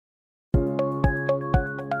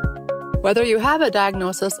Whether you have a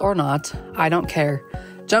diagnosis or not, I don't care.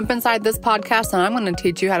 Jump inside this podcast and I'm going to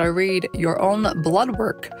teach you how to read your own blood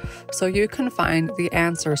work so you can find the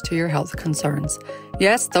answers to your health concerns.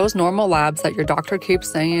 Yes, those normal labs that your doctor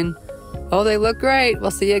keeps saying, oh, they look great,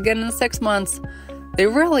 we'll see you again in 6 months. They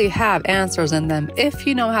really have answers in them if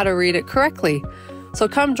you know how to read it correctly. So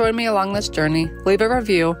come join me along this journey, leave a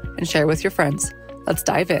review, and share with your friends. Let's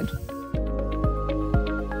dive in.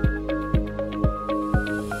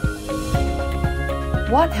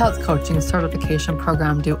 What health coaching certification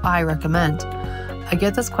program do I recommend? I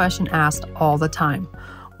get this question asked all the time.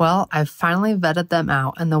 Well, I've finally vetted them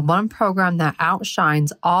out, and the one program that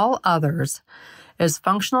outshines all others is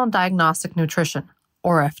Functional Diagnostic Nutrition,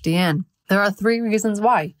 or FDN. There are 3 reasons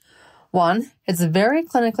why. 1, it's very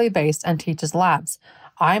clinically based and teaches labs.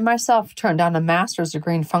 I myself turned down a master's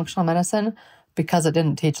degree in functional medicine because it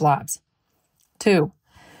didn't teach labs. 2,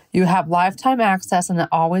 you have lifetime access and it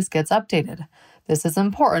always gets updated. This is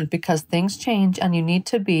important because things change and you need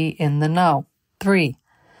to be in the know. 3,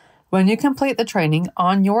 when you complete the training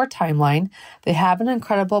on your timeline, they have an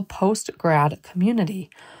incredible post-grad community.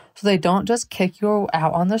 So they don't just kick you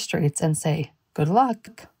out on the streets and say, good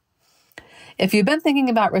luck. If you've been thinking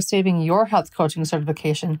about receiving your health coaching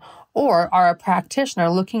certification or are a practitioner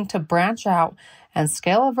looking to branch out and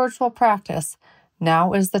scale a virtual practice,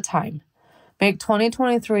 now is the time. Make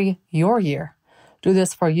 2023 your year. Do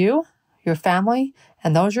this for you, your family,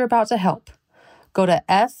 and those you're about to help. Go to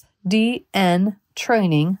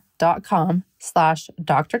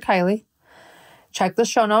fdntraining.com/Dr. Kylie. Check the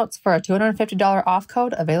show notes for a $250 off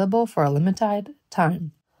code available for a limited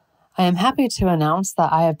time. I am happy to announce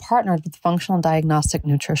that I have partnered with Functional Diagnostic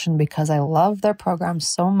Nutrition because I love their program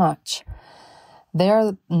so much. They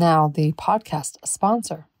are now the podcast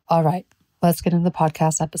sponsor. All right, let's get into the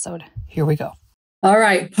podcast episode. Here we go. All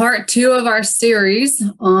right, part 2 of our series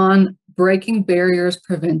on breaking barriers,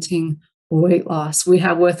 preventing weight loss. We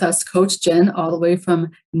have with us Coach Jen, all the way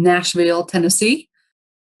from Nashville, Tennessee.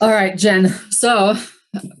 All right, Jen. So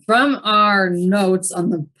from our notes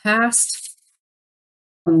on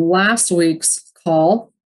last week's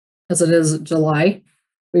call, as it is July,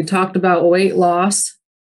 we talked about weight loss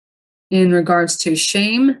in regards to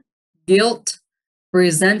shame, guilt,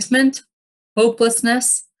 resentment,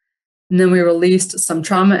 hopelessness, and then we released some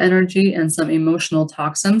trauma energy and some emotional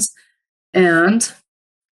toxins. And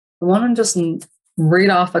I want to just read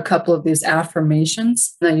off a couple of these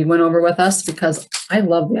affirmations that you went over with us because I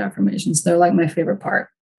love the affirmations. They're like my favorite part.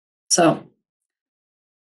 So,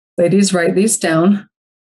 ladies, write these down.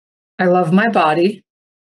 I love my body.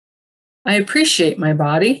 I appreciate my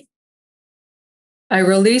body. I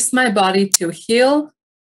release my body to heal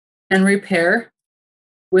and repair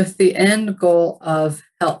with the end goal of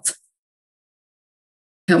health.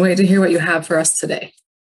 Can't wait to hear what you have for us today.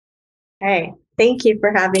 Hey, thank you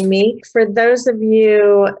for having me. For those of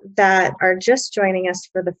you that are just joining us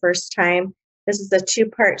for the first time, this is a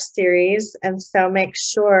 2-part series. And so make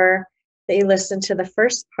sure that you listen to the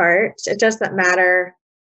first part. It doesn't matter.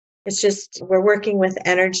 It's just, we're working with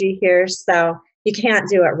energy here. So you can't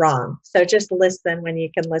do it wrong. So just listen when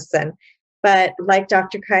you can listen. But like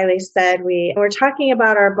Dr. Kylie said, we're talking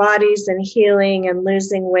about our bodies and healing and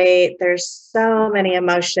losing weight. There's so many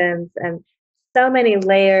emotions and so many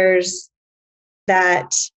layers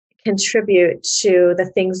that contribute to the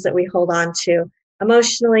things that we hold on to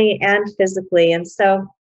emotionally and physically. And so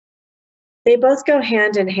they both go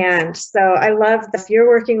hand in hand. So I love that if you're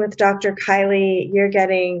working with Dr. Kylie, you're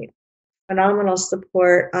getting phenomenal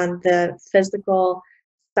support on the physical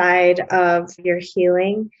side of your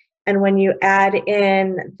healing. And when you add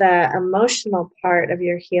in the emotional part of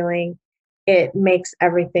your healing, it makes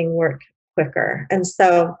everything work quicker. And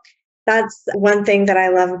so that's one thing that I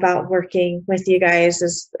love about working with you guys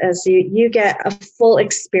is you get a full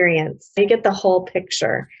experience. You get the whole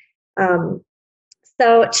picture.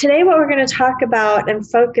 So today what we're going to talk about and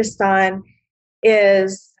focus on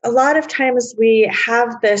is a lot of times we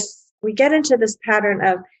get into this pattern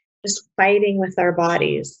of just fighting with our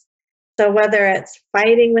bodies. So whether it's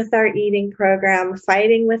fighting with our eating program,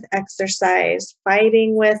 fighting with exercise,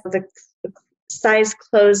 fighting with the size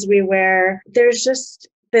clothes we wear, there's just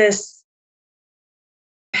this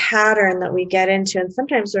pattern that we get into, and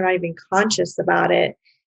sometimes we're not even conscious about it,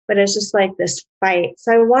 but it's just like this fight.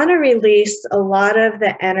 So I want to release a lot of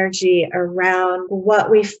the energy around what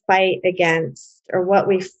we fight against or what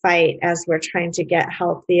we fight as we're trying to get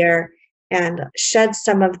healthier and shed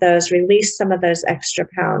some of those, release some of those extra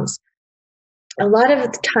pounds. A lot of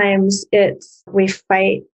times we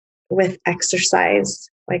fight with exercise,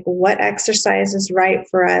 like what exercise is right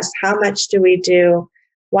for us, how much do we do,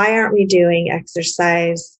 Why aren't we doing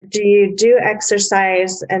exercise? Do you do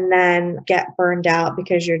exercise and then get burned out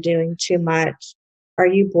because you're doing too much? Are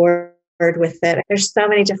you bored with it? There's so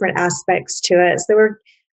many different aspects to it.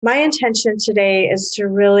 My intention today is to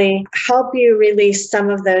really help you release some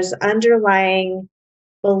of those underlying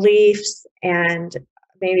beliefs and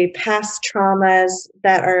maybe past traumas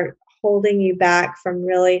that are holding you back from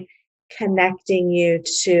really connecting you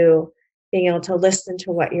to being able to listen to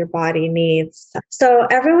what your body needs. So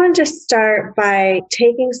everyone just start by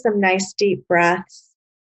taking some nice deep breaths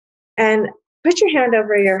and put your hand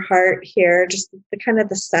over your heart here, just the kind of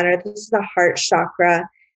the center. This is the heart chakra.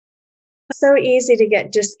 So easy to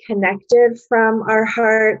get disconnected from our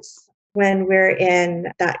hearts when we're in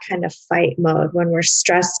that kind of fight mode, when we're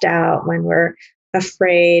stressed out, when we're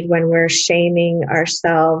afraid, when we're shaming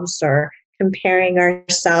ourselves or comparing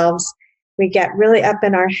ourselves. We get really up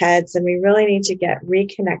in our heads, and we really need to get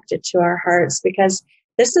reconnected to our hearts, because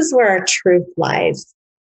this is where our truth lies.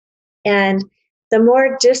 And the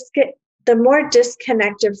more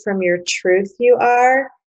disconnected from your truth you are,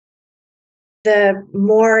 the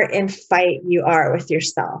more in fight you are with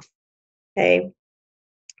yourself. Okay.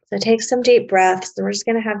 So take some deep breaths, and we're just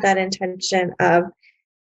going to have that intention of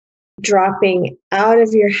dropping out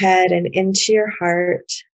of your head and into your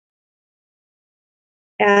heart,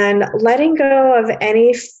 and letting go of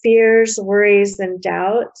any fears, worries, and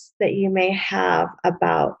doubts that you may have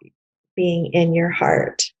about being in your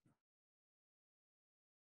heart.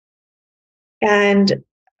 And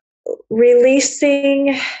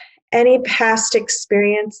releasing any past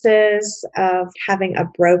experiences of having a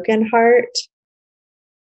broken heart.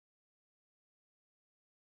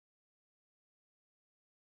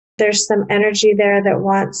 There's some energy there that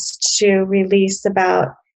wants to release about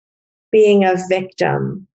being a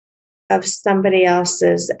victim of somebody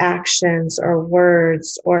else's actions or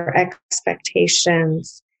words or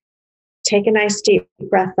expectations. Take a nice deep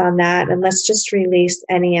breath on that, and let's just release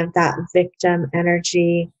any of that victim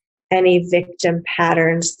energy, any victim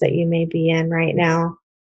patterns that you may be in right now.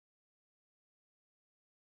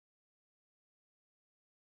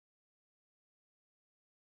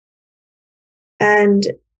 And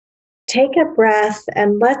take a breath,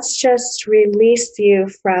 and let's just release you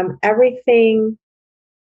from everything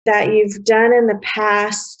that you've done in the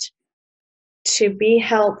past to be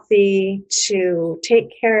healthy, to take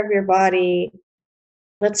care of your body.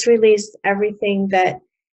 Let's release everything that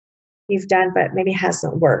you've done but maybe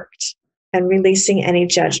hasn't worked, and releasing any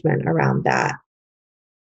judgment around that.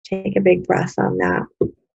 Take a big breath on that.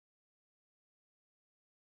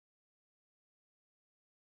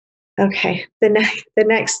 Okay, the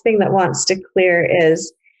next thing that wants to clear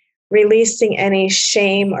is releasing any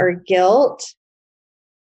shame or guilt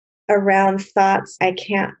around thoughts. I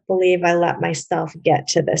can't believe I let myself get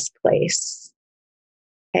to this place.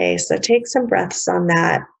 Okay, so take some breaths on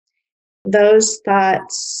that. Those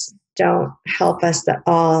thoughts don't help us at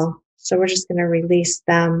all, so we're just going to release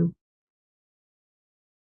them.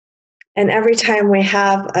 And every time we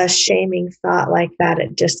have a shaming thought like that,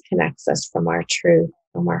 it disconnects us from our truth,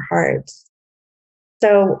 from our hearts.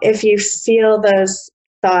 So if you feel those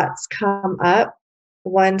thoughts come up,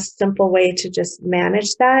 one simple way to just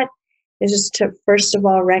manage that is just to, first of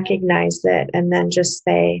all, recognize it, and then just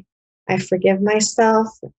say, I forgive myself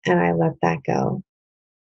and I let that go.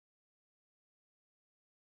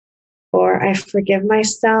 Or I forgive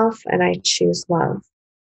myself and I choose love.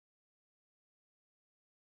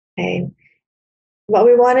 Okay. What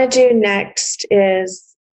we want to do next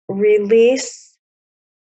is release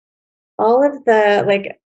all of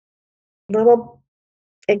the little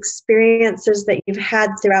experiences that you've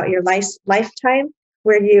had throughout your lifetime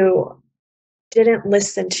where you didn't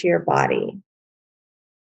listen to your body.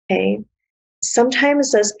 Okay.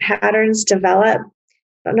 Sometimes those patterns develop.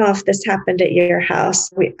 I don't know if this happened at your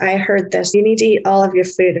house. I heard this. You need to eat all of your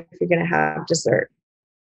food if you're going to have dessert.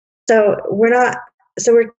 So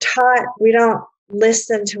we're taught we don't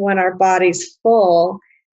listen to when our body's full.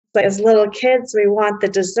 But as little kids, we want the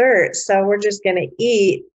dessert. So we're just going to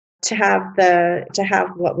eat to have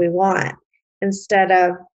what we want, instead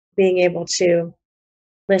of being able to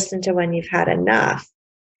listen to when you've had enough.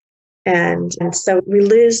 And so we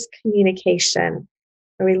lose communication,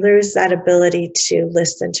 and we lose that ability to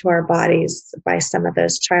listen to our bodies by some of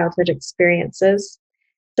those childhood experiences.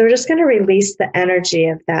 So we're just going to release the energy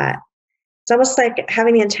of that. It's almost like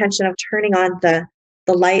having the intention of turning on the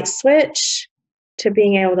light switch to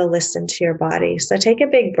being able to listen to your body. So take a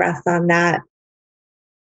big breath on that.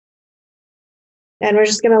 And we're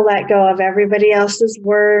just going to let go of everybody else's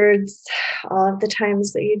words, all of the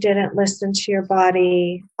times that you didn't listen to your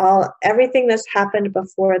body, everything that's happened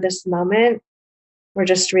before this moment. we're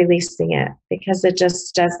just releasing it because it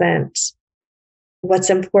just doesn't. What's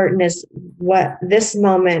important is what this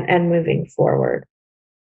moment and moving forward.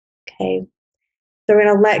 Okay. So we're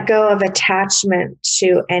going to let go of attachment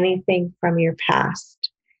to anything from your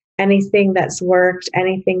past, anything that's worked,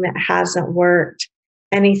 anything that hasn't worked,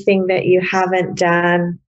 anything that you haven't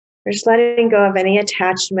done. We're just letting go of any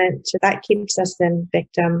attachment to that. Keeps us in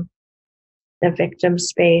the victim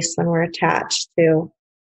space when we're attached to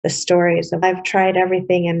the stories of I've tried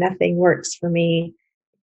everything and nothing works for me.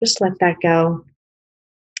 Just let that go.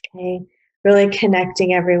 Okay. Really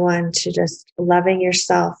connecting everyone to just loving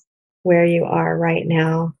yourself where you are right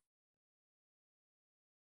now.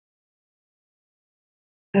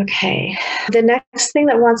 Okay. The next thing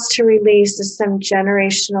that wants to release is some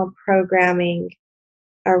generational programming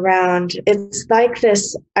around, it's like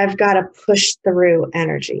this, I've got to push through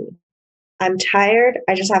energy. I'm tired.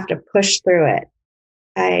 I just have to push through it.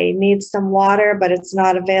 I need some water, but it's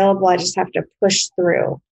not available. I just have to push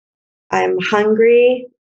through. I'm hungry.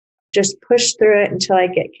 Just push through it until I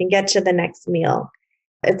can get to the next meal.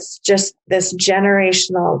 It's just this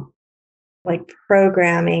generational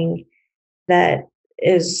programming that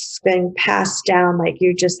is being passed down.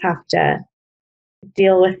 You just have to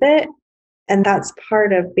deal with it. And that's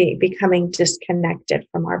part of becoming disconnected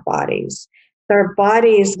from our bodies. So our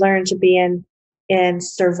bodies learn to be in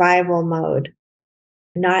survival mode,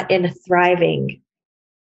 not in thriving.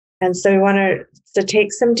 And so we want to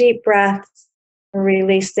take some deep breaths,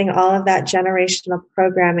 releasing all of that generational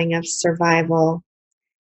programming of survival.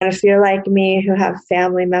 And if you're like me, who have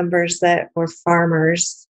family members that were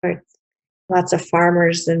farmers, or lots of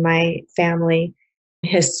farmers in my family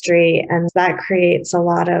history, and that creates a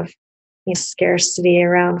lot of scarcity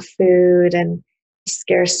around food and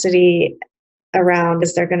scarcity around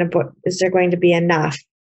is there going to be enough?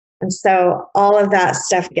 And so all of that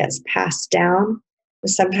stuff gets passed down.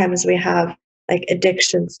 Sometimes we have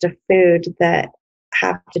addictions to food that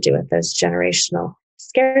have to do with those generational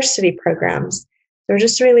scarcity programs. So we're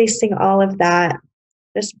just releasing all of that.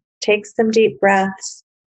 Just take some deep breaths.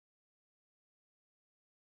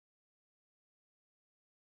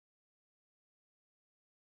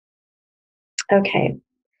 Okay.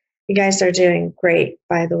 You guys are doing great,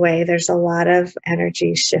 by the way. There's a lot of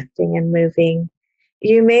energy shifting and moving.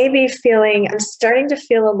 You may be I'm starting to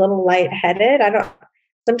feel a little lightheaded.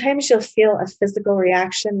 Sometimes you'll feel a physical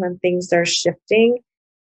reaction when things are shifting.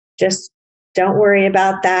 Just don't worry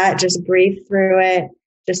about that. Just breathe through it.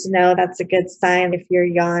 Just know that's a good sign. If you're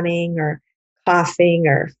yawning or coughing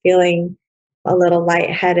or feeling a little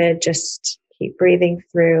lightheaded, just keep breathing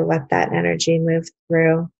through. Let that energy move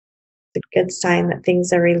through. It's a good sign that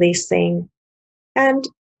things are releasing. And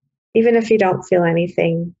even if you don't feel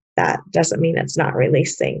anything, that doesn't mean it's not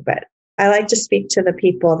releasing. But I like to speak to the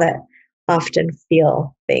people that often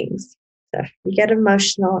feel things. So if you get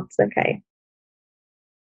emotional, it's okay.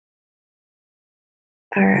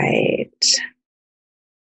 All right.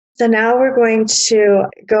 So now we're going to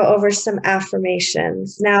go over some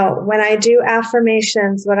affirmations. Now, when I do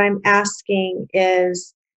affirmations, what I'm asking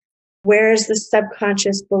is, where is the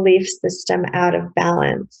subconscious belief system out of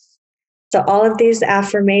balance? So all of these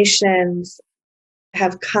affirmations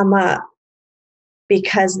have come up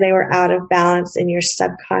because they were out of balance in your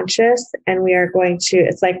subconscious. And we are going to,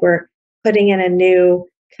 it's like we're putting in a new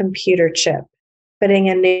computer chip, putting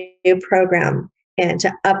a new program in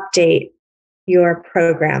to update your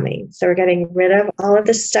programming. So we're getting rid of all of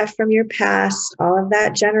the stuff from your past, all of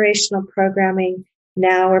that generational programming.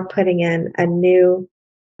 Now we're putting in a new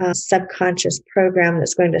subconscious program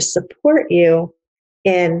that's going to support you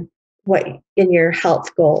in your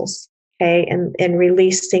health goals, okay, and in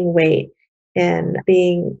releasing weight and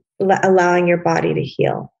allowing your body to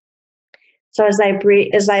heal. So as I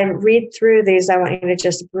read through these, I want you to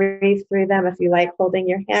just breathe through them. If you like holding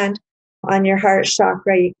your hand on your heart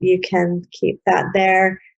chakra, you can keep that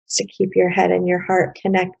there to keep your head and your heart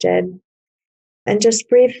connected. And just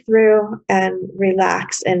breathe through and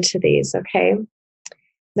relax into these, okay?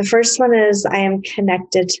 The first one is, I am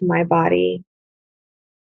connected to my body.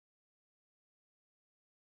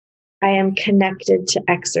 I am connected to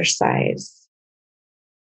exercise.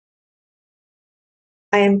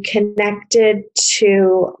 I am connected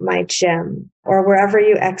to my gym or wherever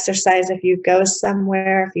you exercise. If you go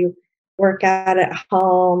somewhere, if you work out at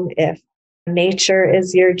home, if nature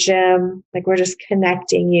is your gym, we're just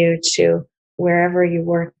connecting you to wherever you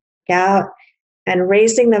work out and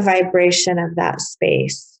raising the vibration of that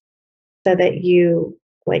space so that you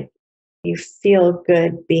feel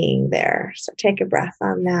good being there. So take a breath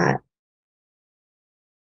on that.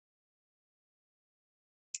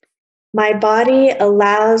 My body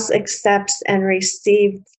allows, accepts, and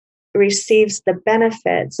receives the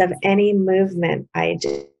benefits of any movement I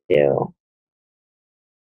do.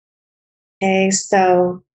 Okay,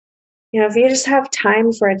 so, if you just have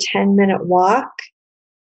time for a 10-minute walk,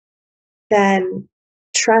 then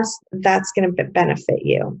trust that's going to benefit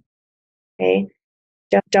you. Okay.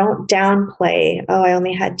 Don't downplay, oh, I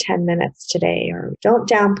only had 10 minutes today, or don't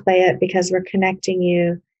downplay it, because we're connecting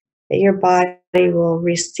you that your body will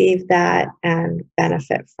receive that and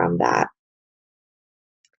benefit from that.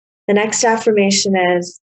 The next affirmation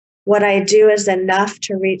is, what I do is enough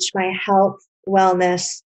to reach my health,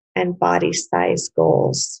 wellness, and body size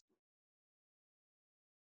goals.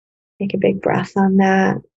 Take a big breath on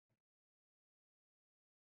that.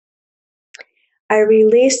 I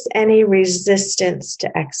release any resistance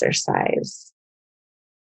to exercise.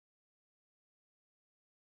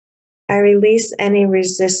 I release any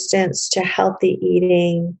resistance to healthy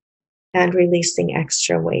eating and releasing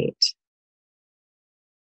extra weight.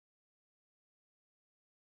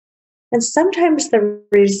 And sometimes the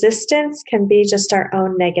resistance can be just our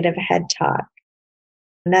own negative head talk.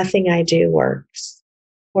 Nothing I do works.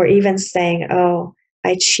 Or even saying, oh,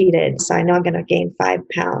 I cheated, so I know I'm going to gain 5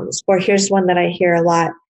 pounds. Or here's one that I hear a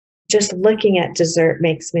lot, just looking at dessert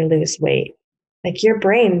makes me lose weight. Like, your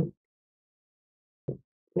brain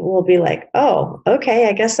will be like, oh, okay,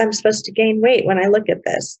 I guess I'm supposed to gain weight when I look at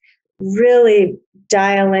this. Really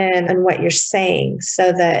dial in on what you're saying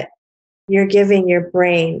so that you're giving your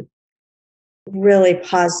brain really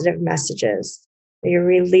positive messages. You're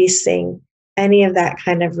releasing any of that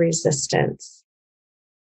kind of resistance.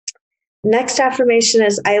 Next affirmation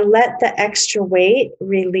is, I let the extra weight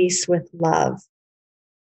release with love.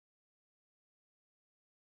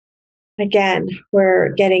 Again, we're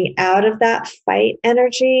getting out of that fight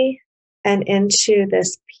energy and into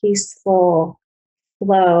this peaceful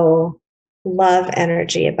flow, love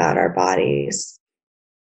energy about our bodies.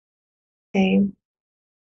 Okay.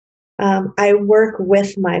 I work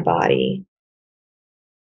with my body.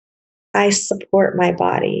 I support my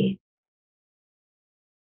body.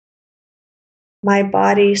 My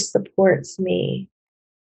body supports me.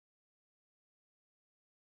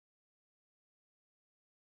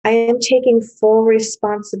 I am taking full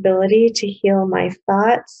responsibility to heal my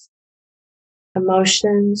thoughts,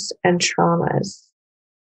 emotions, and traumas.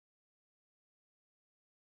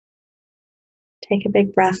 Take a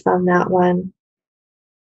big breath on that one.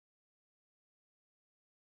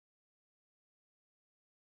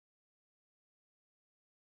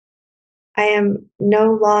 I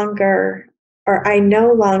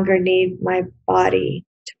no longer need my body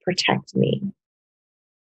to protect me.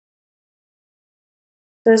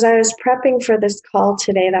 So as I was prepping for this call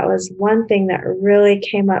today, that was one thing that really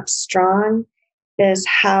came up strong, is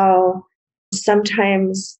how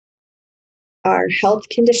sometimes our health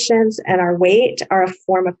conditions and our weight are a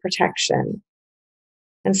form of protection.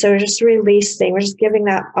 And so we're just giving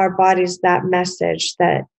our bodies that message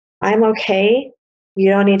that I'm okay. You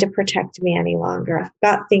don't need to protect me any longer. I've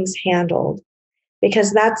got things handled.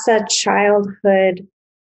 Because that's a childhood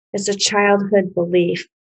belief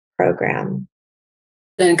program.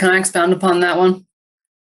 Then can I expound upon that one?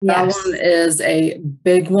 Yes. That one is a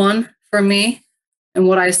big one for me. And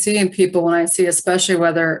what I see in people when I see, especially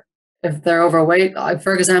if they're overweight, like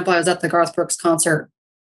for example, I was at the Garth Brooks concert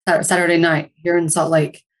Saturday night here in Salt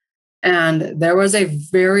Lake, and there was a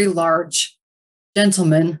very large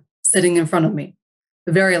gentleman sitting in front of me,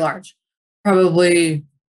 very large, probably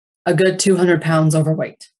a good 200 pounds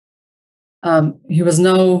overweight. He was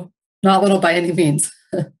not little by any means.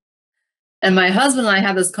 And my husband and I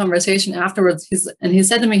had this conversation afterwards. He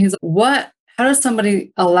said to me, how does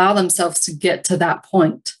somebody allow themselves to get to that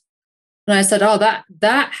point? And I said, oh,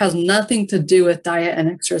 that has nothing to do with diet and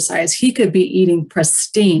exercise. He could be eating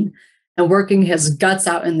pristine and working his guts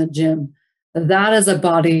out in the gym. That is a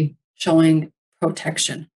body showing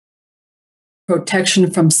protection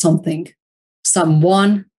from something,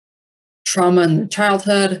 someone, trauma in the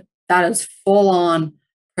childhood. That is full on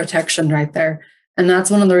protection right there. And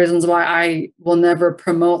that's one of the reasons why I will never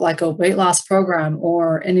promote like a weight loss program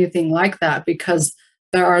or anything like that, because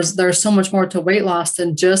there's so much more to weight loss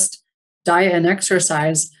than just diet and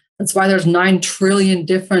exercise. That's why there's 9 trillion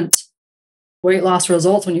different weight loss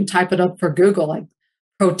results when you type it up for Google. Like,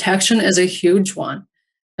 protection is a huge one.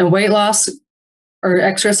 And weight loss or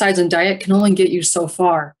exercise and diet can only get you so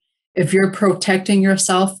far. If you're protecting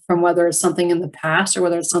yourself from whether it's something in the past or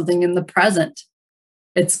whether it's something in the present,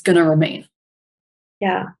 it's going to remain.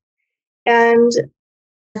 Yeah. And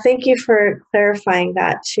thank you for clarifying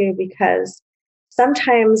that too, because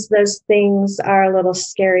sometimes those things are a little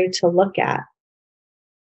scary to look at.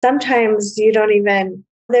 sometimes you don't even,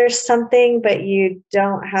 there's something, but you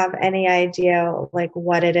don't have any idea like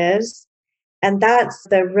what it is. And that's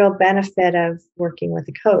the real benefit of working with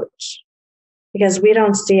a coach, because we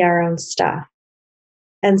don't see our own stuff.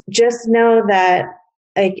 And just know that,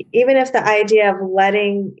 like, even if the idea of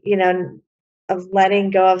letting, of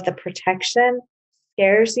letting go of the protection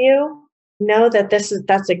scares you, know that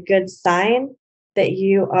that's a good sign that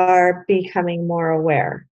you are becoming more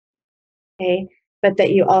aware. Okay. But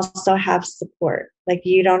that you also have support. Like,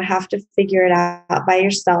 you don't have to figure it out by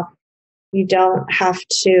yourself. You don't have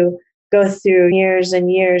to go through years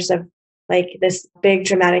and years of like this big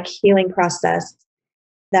dramatic healing process,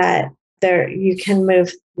 that there you can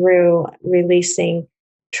move through releasing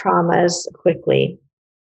traumas quickly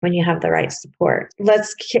when you have the right support.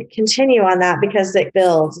 Let's continue on that, because it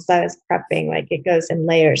builds. As I was prepping, like, it goes in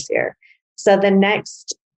layers here. So the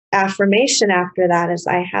next affirmation after that is,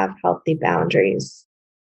 I have healthy boundaries.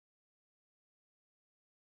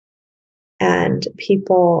 And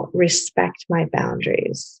people respect my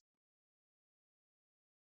boundaries.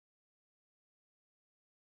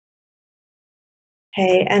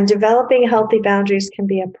 Okay. And developing healthy boundaries can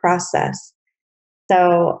be a process.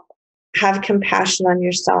 So have compassion on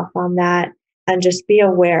yourself on that, and just be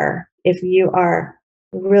aware if you are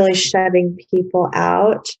really shutting people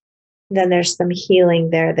out, then there's some healing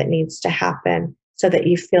there that needs to happen so that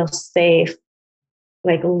you feel safe,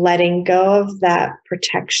 like letting go of that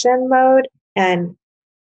protection mode and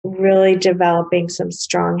really developing some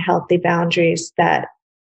strong, healthy boundaries that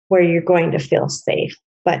where you're going to feel safe,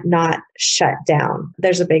 but not shut down.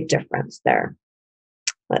 There's a big difference there.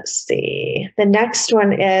 Let's see. The next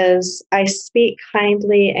one is, I speak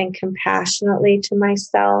kindly and compassionately to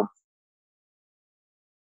myself.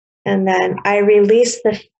 And then I release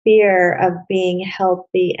the fear of being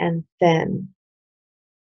healthy and thin.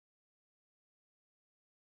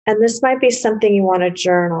 And this might be something you want to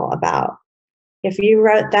journal about. If you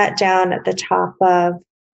wrote that down at the top of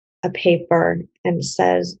a paper and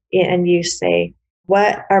you say,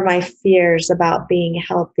 what are my fears about being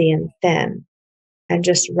healthy and thin? And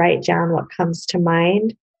just write down what comes to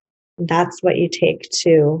mind. That's what you take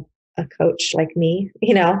to a coach like me,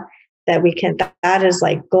 that is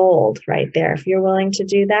like gold right there. If you're willing to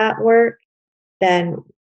do that work, then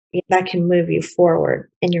that can move you forward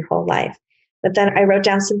in your whole life. But then I wrote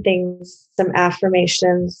down some things, some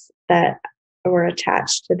affirmations that were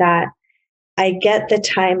attached to that. I get the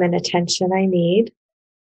time and attention I need.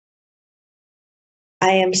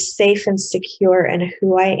 I am safe and secure in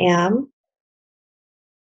who I am.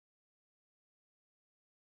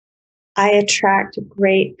 I attract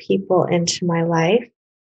great people into my life.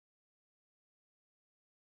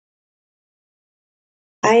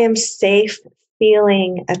 I am safe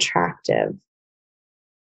feeling attractive.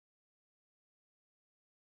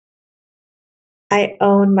 I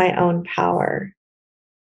own my own power.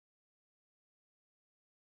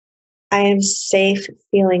 I am safe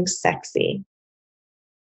feeling sexy.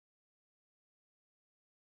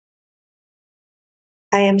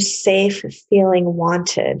 I am safe feeling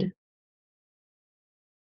wanted.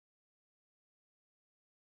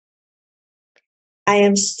 I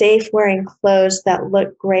am safe wearing clothes that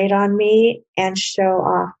look great on me and show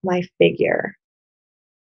off my figure.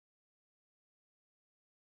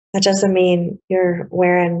 That doesn't mean you're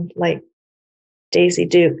wearing like Daisy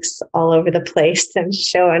Dukes all over the place and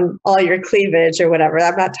showing all your cleavage or whatever.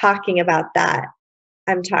 I'm not talking about that.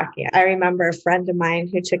 I remember a friend of mine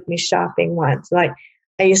who took me shopping once. Like,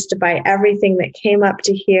 I used to buy everything that came up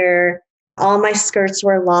to here. All my skirts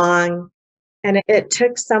were long. And it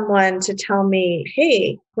took someone to tell me,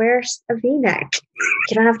 hey, wear a V-neck.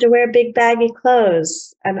 You don't have to wear big baggy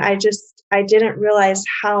clothes. And I didn't realize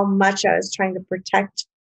how much I was trying to protect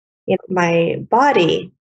my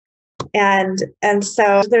body. And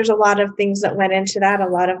so there's a lot of things that went into that, a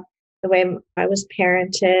lot of the way I was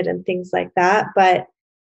parented and things like that.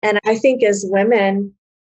 And I think as women,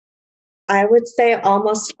 I would say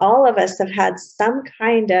almost all of us have had some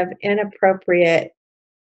kind of inappropriate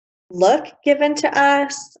look given to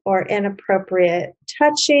us or inappropriate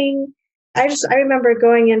touching. I remember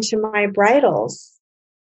going into my bridals.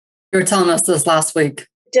 You were telling us this last week.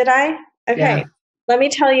 Did I? Okay. Yeah. Let me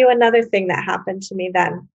tell you another thing that happened to me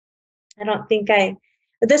then.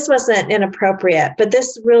 This wasn't inappropriate, but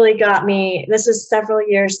this really got me. This is several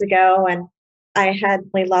years ago, and I had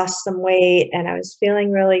lost some weight and I was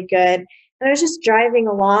feeling really good. And I was just driving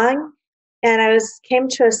along and came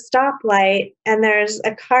to a stoplight and there's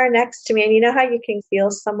a car next to me. And you know how you can feel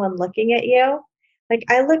someone looking at you? Like,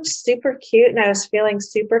 I looked super cute and I was feeling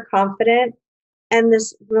super confident. And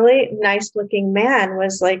this really nice looking man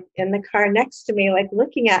was like in the car next to me, like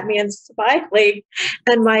looking at me and smiling.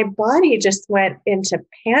 And my body just went into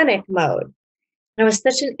panic mode. It was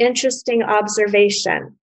such an interesting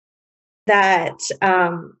observation that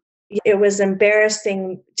it was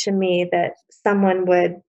embarrassing to me that someone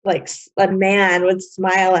would, like a man would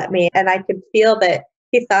smile at me and I could feel that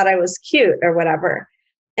he thought I was cute or whatever.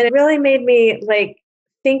 And it really made me like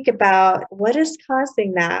think about what is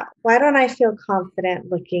causing that? Why don't I feel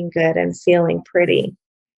confident looking good and feeling pretty?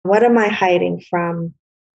 What am I hiding from?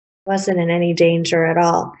 Wasn't in any danger at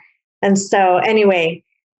all. And so anyway,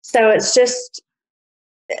 so it's just,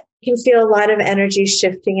 you can feel a lot of energy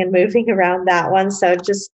shifting and moving around that one. So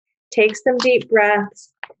just take some deep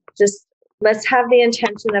breaths. Just let's have the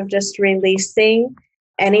intention of just releasing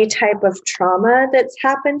any type of trauma that's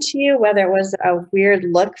happened to you, whether it was a weird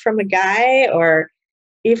look from a guy or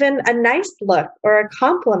even a nice look or a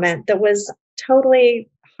compliment that was totally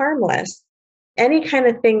harmless. Any kind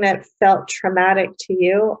of thing that felt traumatic to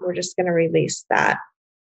you, we're just going to release that.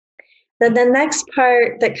 Then the next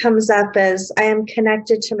part that comes up is I am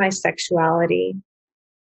connected to my sexuality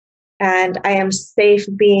and I am safe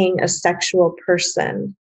being a sexual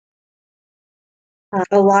person.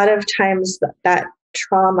 A lot of times that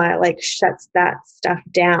trauma like shuts that stuff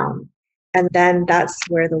down. And then that's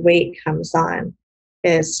where the weight comes on,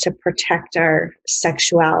 is to protect our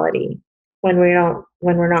sexuality when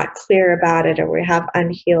we're not clear about it or we have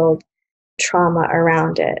unhealed trauma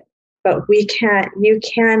around it. But you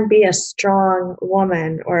can be a strong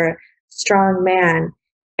woman or a strong man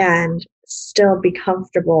and still be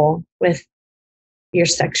comfortable with your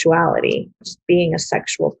sexuality, just being a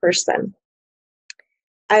sexual person.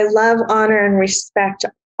 I love, honor, and respect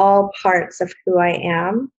all parts of who I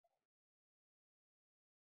am.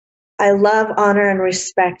 I love, honor, and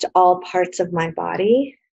respect all parts of my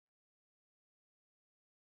body.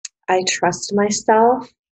 I trust myself.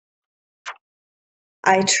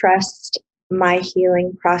 I trust my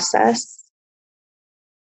healing process.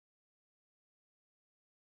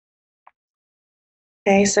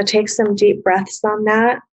 Okay, so take some deep breaths on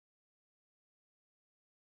that.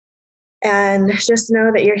 And just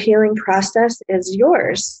know that your healing process is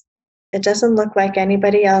yours. It doesn't look like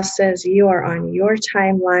anybody else's. You are on your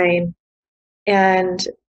timeline. And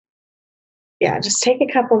yeah, just take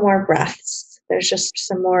a couple more breaths. There's just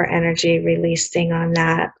some more energy releasing on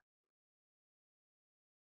that.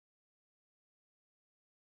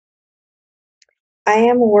 I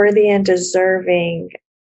am worthy and deserving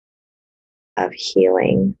of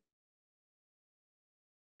healing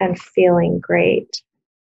and feeling great.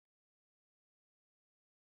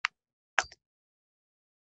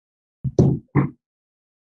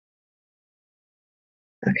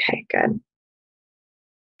 Okay, good.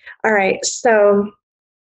 All right, so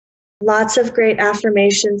lots of great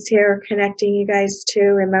affirmations here, connecting you guys to.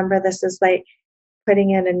 Remember, this is like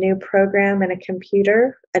putting in a new program in a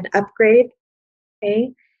computer, an upgrade.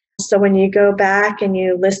 Okay. So when you go back and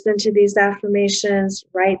you listen to these affirmations,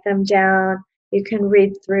 write them down, you can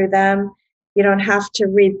read through them. You don't have to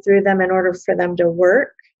read through them in order for them to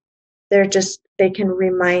work. They can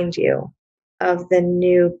remind you of the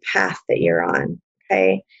new path that you're on.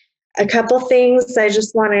 Okay. A couple things I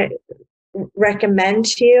just want to recommend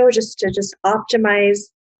to you just to optimize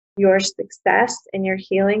your success in your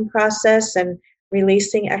healing process and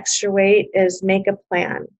releasing extra weight is make a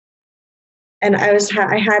plan. And I was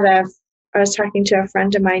talking to a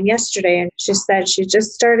friend of mine yesterday, and she said she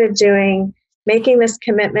just started making this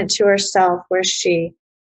commitment to herself where she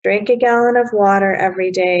drank a gallon of water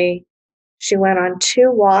every day. She went on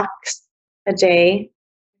 2 walks a day,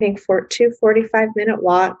 I think for 2 45-minute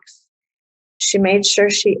walks. She made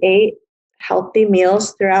sure she ate healthy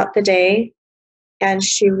meals throughout the day, and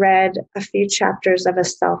she read a few chapters of a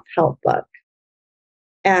self-help book,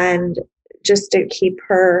 and just to keep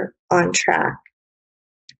her on track.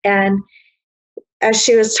 And as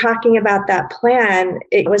she was talking about that plan,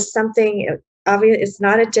 it was something, obviously it's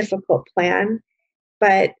not a difficult plan,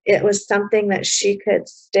 but it was something that she could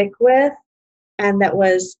stick with and that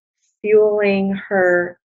was fueling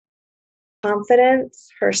her confidence,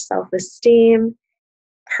 her self-esteem,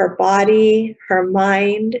 her body, her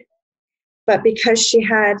mind. But because she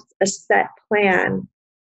had a set plan,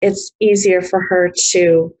 it's easier for her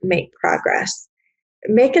to make progress.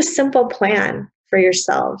 Make a simple plan for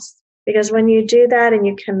yourselves, because when you do that and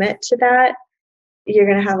you commit to that, you're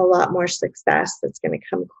going to have a lot more success. It's going to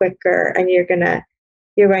come quicker, and you're going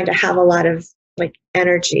to have a lot of like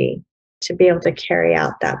energy to be able to carry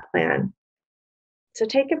out that plan. So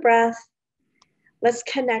take a breath. Let's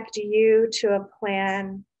connect you to a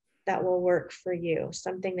plan that will work for you,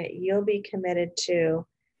 something that you'll be committed to,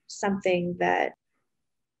 something that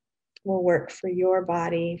will work for your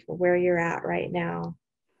body, for where you're at right now.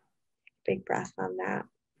 Big breath on that.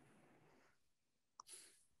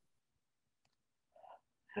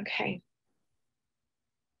 Okay.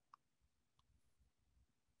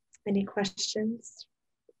 Any questions?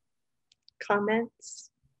 Comments?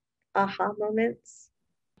 Aha moments?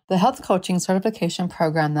 The health coaching certification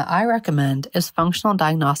program that I recommend is Functional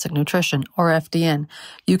Diagnostic Nutrition, or FDN.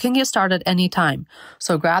 You can get started anytime.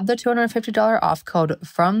 So grab the $250 off code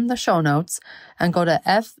from the show notes and go to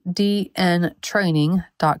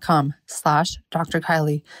fdntraining.com/Dr.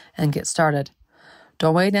 Kylie and get started.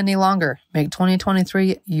 Don't wait any longer. Make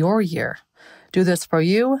 2023 your year. Do this for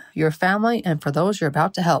you, your family, and for those you're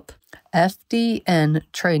about to help.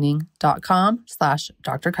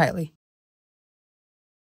 fdntraining.com/Dr. Kylie.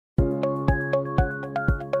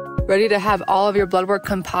 Ready to have all of your blood work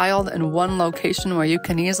compiled in one location where you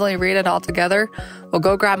can easily read it all together? Well,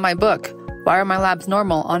 go grab my book, Why Are My Labs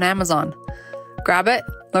Normal, on Amazon. Grab it,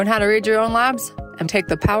 learn how to read your own labs, and take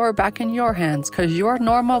the power back in your hands, because your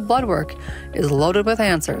normal blood work is loaded with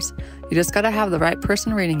answers. You just got to have the right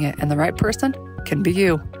person reading it, and the right person can be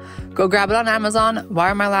you. Go grab it on Amazon,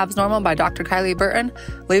 Why Are My Labs Normal by Dr. Kylie Burton.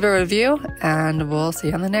 Leave a review, and we'll see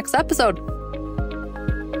you on the next episode.